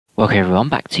Welcome everyone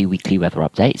back to weekly weather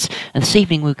updates, and this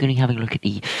evening we're going to be having a look at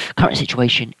the current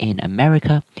situation in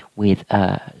America with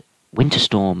Winter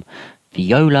Storm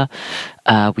Viola,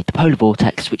 with the polar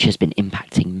vortex which has been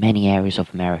impacting many areas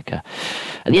of America.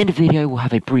 At the end of the video we'll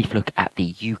have a brief look at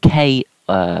the UK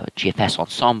Gfs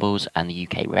Ensembles and the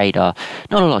UK radar.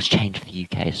 Not a lot's changed for the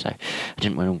UK, so it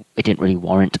didn't really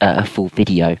warrant a full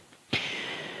video.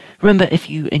 Remember, if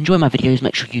you enjoy my videos,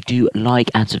 make sure you do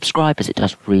like and subscribe, as it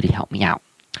does really help me out.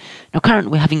 Now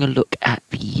currently we're having a look at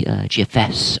the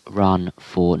Gfs Run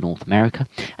for North America,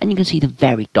 and you can see the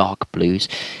very dark blues.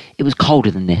 It was colder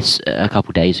than this a couple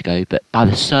of days ago, but by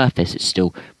the surface it's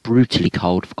still brutally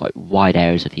cold for quite wide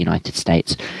areas of the United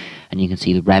States, and you can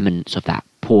see the remnants of that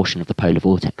portion of the polar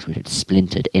vortex which had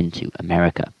splintered into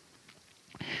America.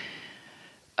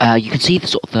 You can see the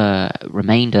sort of the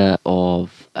remainder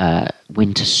of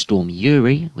Winter Storm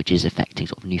Uri, which is affecting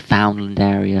sort of Newfoundland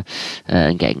area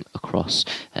and getting across,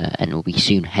 and will be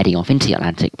soon heading off into the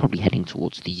Atlantic, probably heading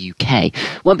towards the UK.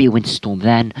 Won't be a winter storm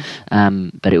then,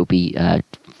 but it will be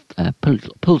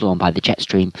pulled on by the jet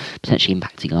stream, potentially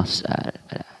impacting us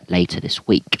later this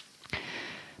week.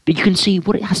 But you can see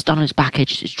what it has done on its back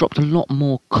edge. It's dropped a lot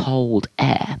more cold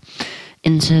air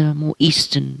into more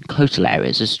eastern coastal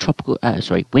areas, as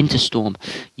Winter Storm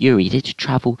Uri did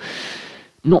travel.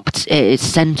 Its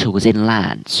centre was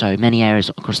inland, so many areas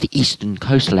across the eastern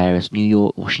coastal areas, New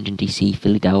York, Washington DC,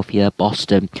 Philadelphia,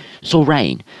 Boston, saw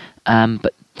rain.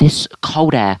 But this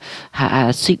cold air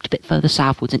has seeped a bit further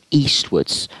southwards and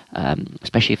eastwards,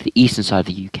 especially for the eastern side of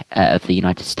the of the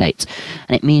United States,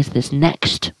 and it means this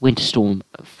next winter storm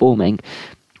forming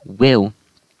will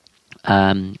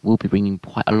be bringing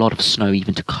quite a lot of snow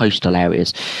even to coastal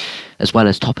areas, as well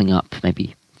as topping up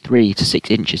maybe 3 to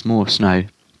 6 inches more snow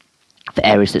for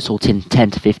areas that saw 10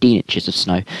 to 15 inches of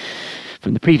snow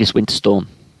from the previous winter storm.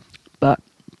 But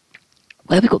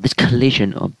where we've got this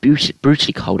collision of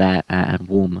brutally cold air and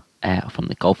warm air from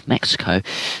the Gulf of Mexico,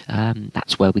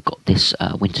 that's where we got this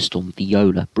Winter Storm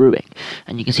Viola brewing.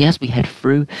 And you can see as we head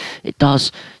through, it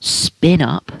does spin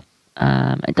up.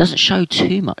 It doesn't show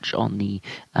too much on the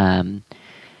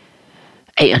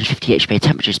 850 HPA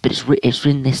temperatures, but it's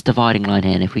in this dividing line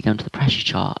here, and if we go into the pressure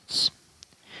charts,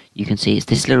 you can see it's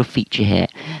this little feature here.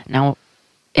 Now,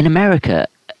 in America,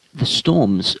 the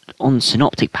storms on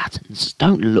synoptic patterns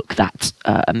don't look that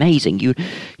amazing. You'd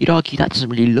argue that doesn't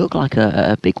really look like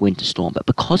a big winter storm, but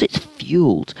because it's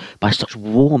fueled by such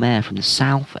warm air from the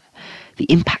south, the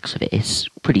impacts of it is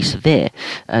pretty severe.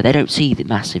 They don't see the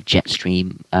massive jet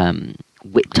stream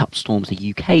whipped up storms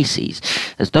the UK sees,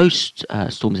 as those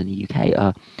storms in the UK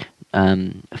are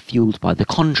fueled by the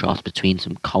contrast between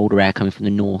some colder air coming from the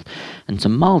north and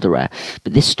some milder air.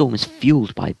 But this storm is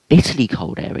fueled by bitterly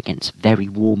cold air against very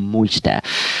warm, moist air.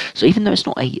 So even though it's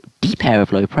not a deep area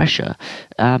of low pressure,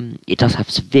 it does have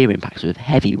severe impacts with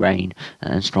heavy rain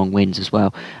and strong winds as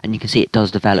well. And you can see it does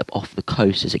develop off the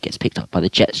coast as it gets picked up by the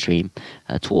jet stream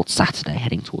towards Saturday,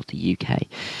 heading towards the UK.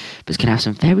 But it's going to have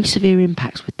some very severe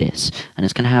impacts with this, and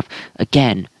it's going to have,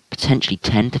 again, potentially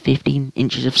 10 to 15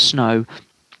 inches of snow,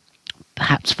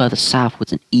 perhaps further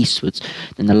southwards and eastwards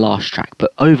than the last track,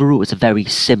 but overall it's a very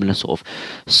similar sort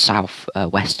of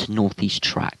south-west to northeast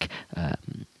track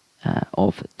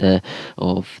of the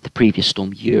previous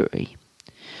storm Uri.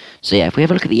 So yeah, if we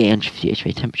have a look at the 850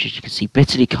 HPA temperatures, you can see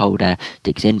bitterly cold air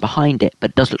digs in behind it,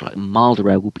 but it does look like milder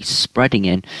air will be spreading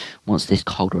in once this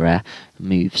colder air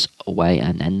moves away,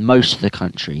 and then most of the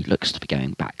country looks to be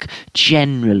going back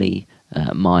generally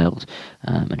mild.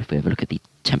 And if we have a look at the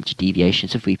temperature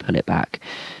deviations, if we pull it back,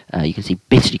 you can see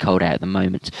bitterly cold air at the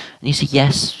moment, and you see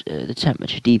yes, the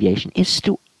temperature deviation is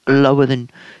still lower than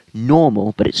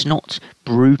normal, but it's not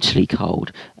brutally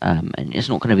cold, and it's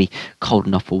not going to be cold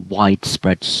enough for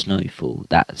widespread snowfall.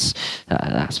 That's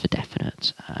for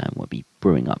definite. We'll be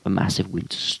brewing up a massive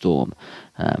winter storm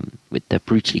with the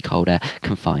brutally cold air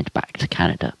confined back to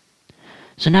Canada.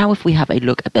 So now if we have a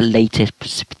look at the latest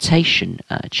precipitation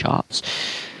charts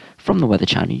from the Weather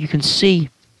Channel, you can see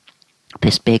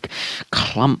this big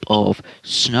clump of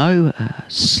snow,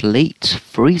 sleet,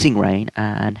 freezing rain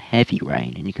and heavy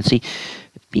rain, and you can see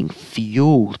being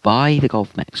fueled by the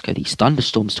Gulf of Mexico, these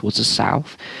thunderstorms towards the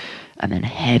south, and then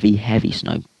heavy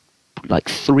snow, like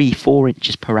 3-4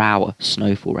 inches per hour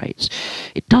snowfall rates.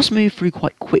 It does move through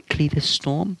quite quickly, this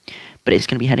storm, but it's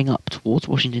going to be heading up towards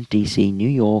Washington DC, New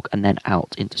York, and then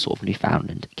out into sort of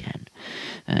Newfoundland again.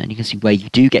 And you can see where you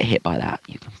do get hit by that,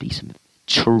 you can be some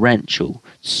torrential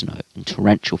snow and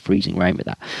torrential freezing rain with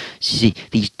that. So you see,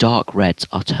 these dark reds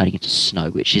are turning into snow,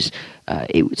 which is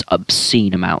it was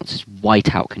obscene amounts. It's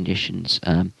whiteout conditions.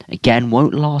 Again,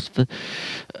 won't last for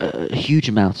a huge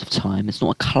amount of time. It's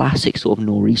not a classic sort of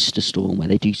noreaster storm where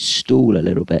they do stall a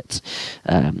little bit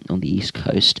on the east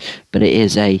coast, but it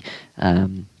is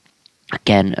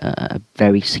again a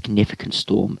very significant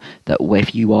storm that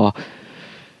if you are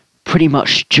pretty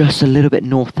much just a little bit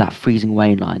north of that freezing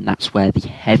rain line, that's where the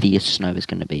heaviest snow is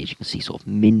going to be. As you can see, sort of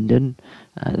Minden,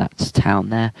 that's town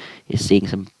there, is seeing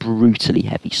some brutally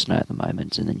heavy snow at the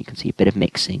moment, and then you can see a bit of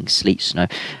mixing sleet snow,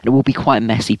 and it will be quite a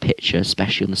messy picture,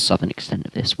 especially on the southern extent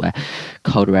of this, where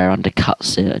colder air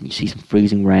undercuts it, and you see some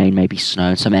freezing rain, maybe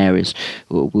snow, in some areas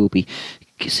we'll be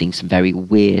seeing some very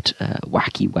weird,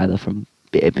 wacky weather, from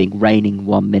it being raining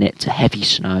 1 minute to heavy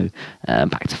snow,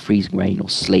 back to freezing rain or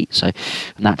sleet. So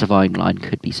that dividing line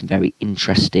could be some very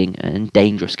interesting and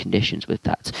dangerous conditions with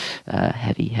that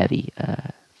heavy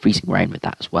freezing rain with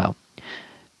that as well.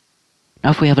 Now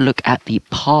if we have a look at the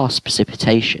past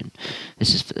precipitation,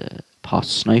 this is the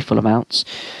past snowfall amounts.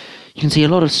 You can see a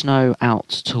lot of snow out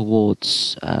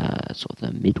towards sort of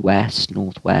the Midwest,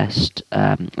 Northwest,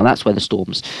 and that's where the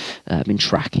storm's been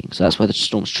tracking. So that's where the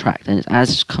storm's tracked. And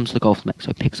as it comes to the Gulf of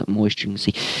Mexico, it picks up moisture. You can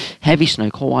see heavy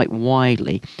snow quite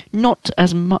widely. Not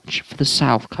as much for the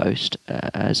south coast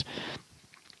as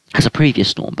a previous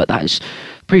storm, but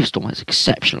previous storm has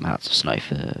exceptional amounts of snow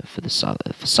for the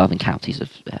southern counties of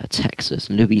Texas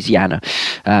and Louisiana.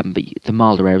 But the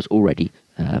milder air is already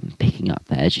picking up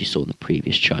there, as you saw in the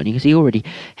previous chart. And you can see already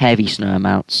heavy snow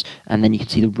amounts, and then you can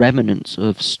see the remnants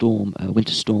of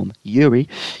Winter Storm Uri.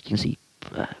 You can see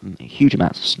huge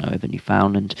amounts of snow over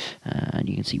Newfoundland, and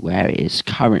you can see where it is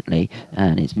currently,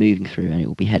 and it's moving through, and it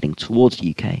will be heading towards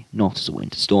the UK, not as a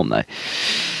winter storm though.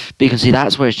 But you can see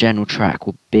that's where its general track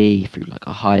will be, through like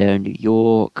Ohio, New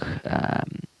York,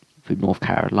 through North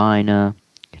Carolina,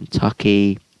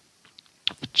 Kentucky,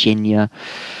 Virginia,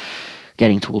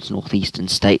 getting towards northeastern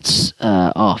states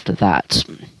after that.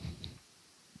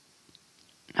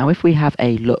 Now if we have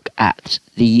a look at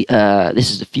the this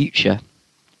is the future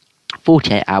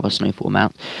 48-hour snowfall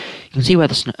amount, you can see where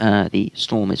the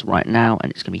storm is right now,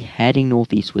 and it's going to be heading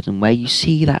northeastwards, and where you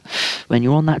see that when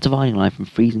you're on that dividing line from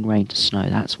freezing rain to snow,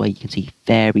 that's where you can see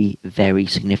very, very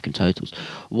significant totals.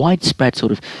 Widespread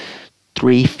sort of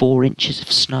 3-4 inches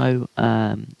of snow,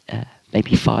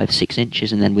 maybe 5-6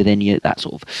 inches, and then within that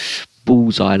sort of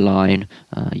bullseye line,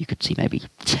 you could see maybe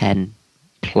 10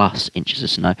 plus inches of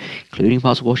snow, including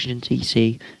parts of Washington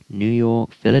DC, New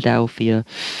York, Philadelphia,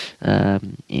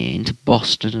 into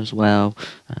Boston as well,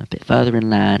 a bit further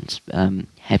inland.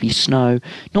 Heavy snow,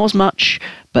 not as much,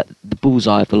 but the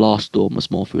bullseye of the last storm was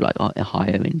more through like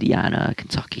Ohio, Indiana,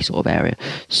 Kentucky sort of area.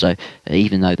 So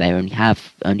even though they only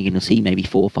going to see maybe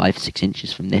 4, 5, 6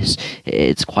 inches from this,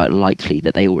 it's quite likely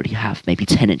that they already have maybe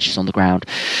 10 inches on the ground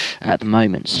at the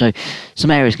moment. So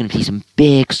some areas going to see some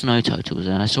big snow totals,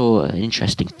 and I saw an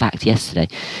interesting fact yesterday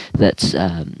that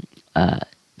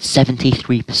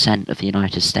 73% of the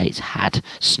United States had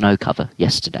snow cover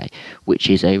yesterday, which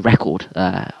is a record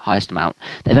highest amount.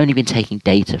 They've only been taking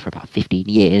data for about 15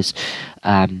 years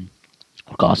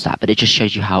regards to that, but it just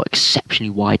shows you how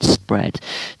exceptionally widespread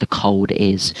the cold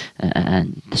is,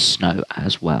 and the snow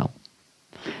as well.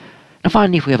 Now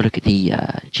finally, if we have a look at the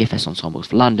Gfs Ensembles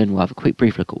for London, we'll have a quick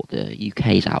brief look at what the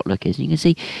UK's outlook is. And you can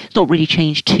see it's not really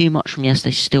changed too much from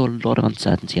yesterday. Still a lot of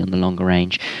uncertainty on the longer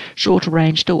range. Shorter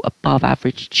range, still above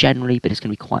average generally, but it's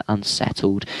going to be quite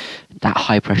unsettled. That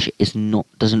high pressure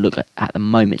doesn't look like, at the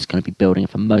moment, it's going to be building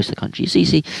for most of the country. So you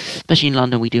see, especially in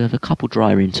London, we do have a couple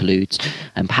drier interludes,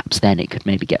 and perhaps then it could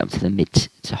maybe get up to the mid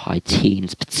to high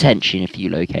teens, potentially in a few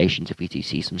locations if we do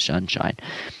see some sunshine.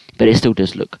 But it still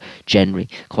does look generally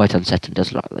quite unsettled. It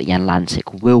does look like the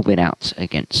Atlantic will win out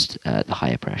against the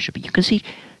higher pressure. But you can see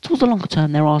towards the longer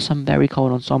term there are some very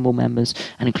cold ensemble members,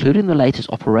 and including the latest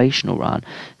operational run,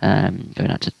 going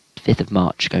out to 5th of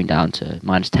March, going down to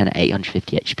 -10 at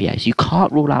 850 HPA. So you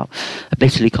can't rule out a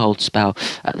bitterly cold spell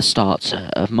at the start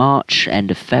of March, end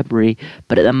of February.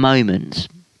 But at the moment,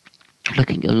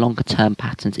 looking at the longer term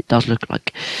patterns, it does look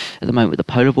like at the moment with the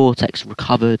polar vortex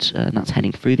recovered, and that's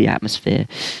heading through the atmosphere,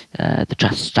 the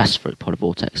stratospheric polar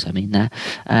vortex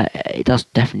it does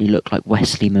definitely look like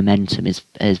westerly momentum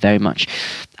is very much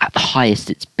at the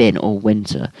highest it's been all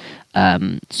winter.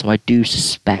 So I do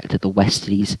suspect that the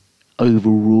westerlies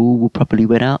overall will probably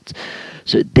win out.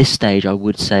 So at this stage, I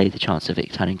would say the chance of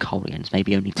it turning cold again is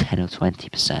maybe only 10 or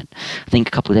 20%. I think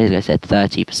a couple of days ago I said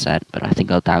 30%, but I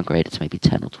think I'll downgrade it to maybe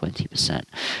 10 or 20%.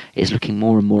 It's looking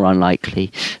more and more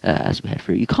unlikely as we head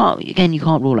through. You can't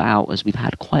rule it out, as we've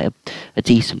had quite a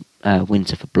decent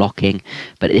winter for blocking,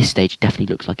 but at this stage it definitely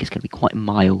looks like it's going to be quite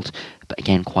mild, but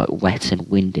again quite wet and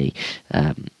windy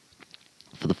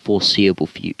for the foreseeable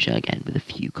future, again with a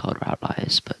few colder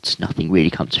outliers, but nothing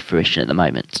really comes to fruition at the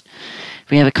moment.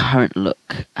 If we have a current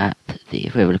look at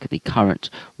the current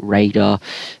radar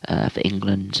for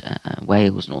England,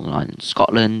 Wales, Northern Ireland,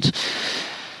 Scotland,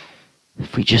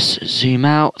 if we just zoom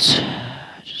out,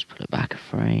 just pull it back a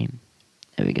frame,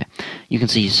 there we go, you can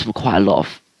see quite a lot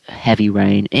of heavy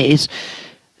rain. It's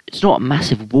not a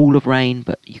massive wall of rain,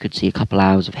 but you could see a couple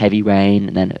hours of heavy rain,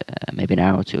 and then maybe an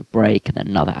hour or two of break, and then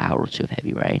another hour or two of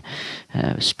heavy rain,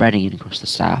 spreading in across the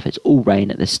south. It's all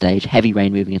rain at this stage. Heavy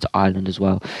rain moving into Ireland as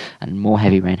well, and more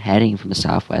heavy rain heading from the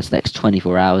southwest the next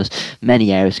 24 hours.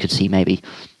 Many areas could see maybe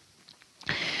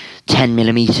 10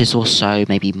 millimeters or so,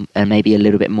 maybe a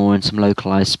little bit more in some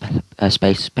localized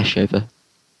space, especially over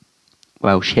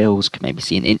Welsh hills. Could maybe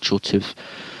see an inch or two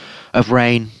of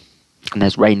rain. And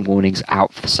there's rain warnings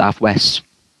out for the southwest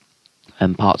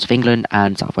parts of England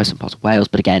and southwestern parts of Wales,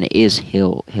 but again it is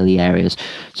hilly areas,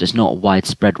 so it's not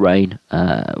widespread rain.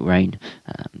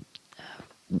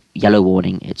 Yellow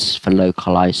warning, it's for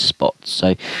localized spots.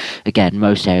 So again,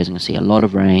 most areas are going to see a lot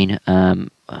of rain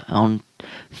on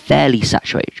fairly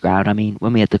saturated ground. I mean,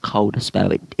 when we had the colder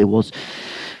spell, it was,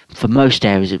 for most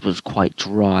areas it was quite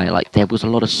dry. Like, there was a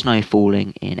lot of snow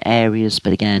falling in areas,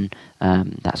 but again,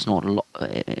 that's not a lot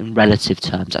in relative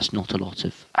terms. That's not a lot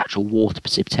of actual water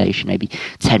precipitation. Maybe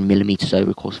 10 millimeters over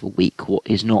the course of a week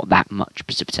is not that much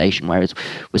precipitation, whereas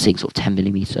we're seeing sort of 10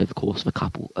 millimeters over the course of a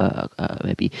couple,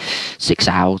 maybe 6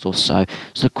 hours or so.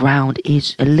 So the ground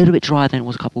is a little bit drier than it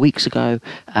was a couple of weeks ago,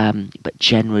 but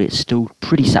generally it's still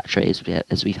pretty saturated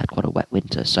as we've had quite a wet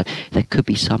winter. So there could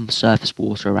be some surface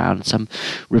water around, some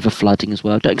river flooding as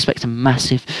well. Don't expect a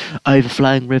massive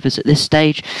overflowing rivers at this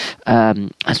stage,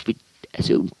 as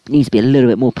it needs to be a little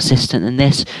bit more persistent than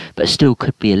this, but still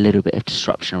could be a little bit of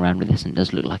disruption around with this, and it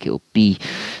does look like it will be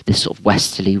this sort of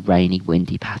westerly, rainy,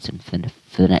 windy pattern for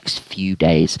the next few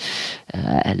days,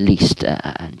 at least,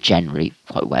 and generally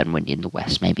quite wet and windy in the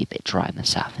west, maybe a bit dry in the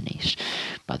south and east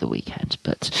by the weekend.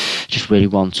 But just really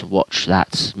want to watch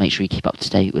that. Make sure you keep up to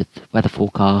date with weather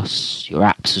forecasts. Your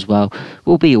apps as well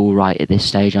will be all right at this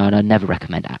stage. I never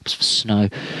recommend apps for snow,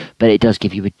 but it does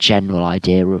give you a general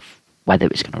idea of whether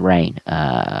it's going to rain,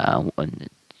 and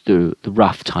the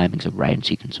rough timings of rain,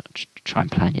 so you can sort of try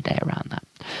and plan your day around that.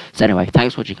 So anyway,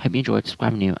 thanks for watching. Hope you enjoyed.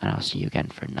 Subscribe new, and I'll see you again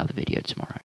for another video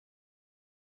tomorrow.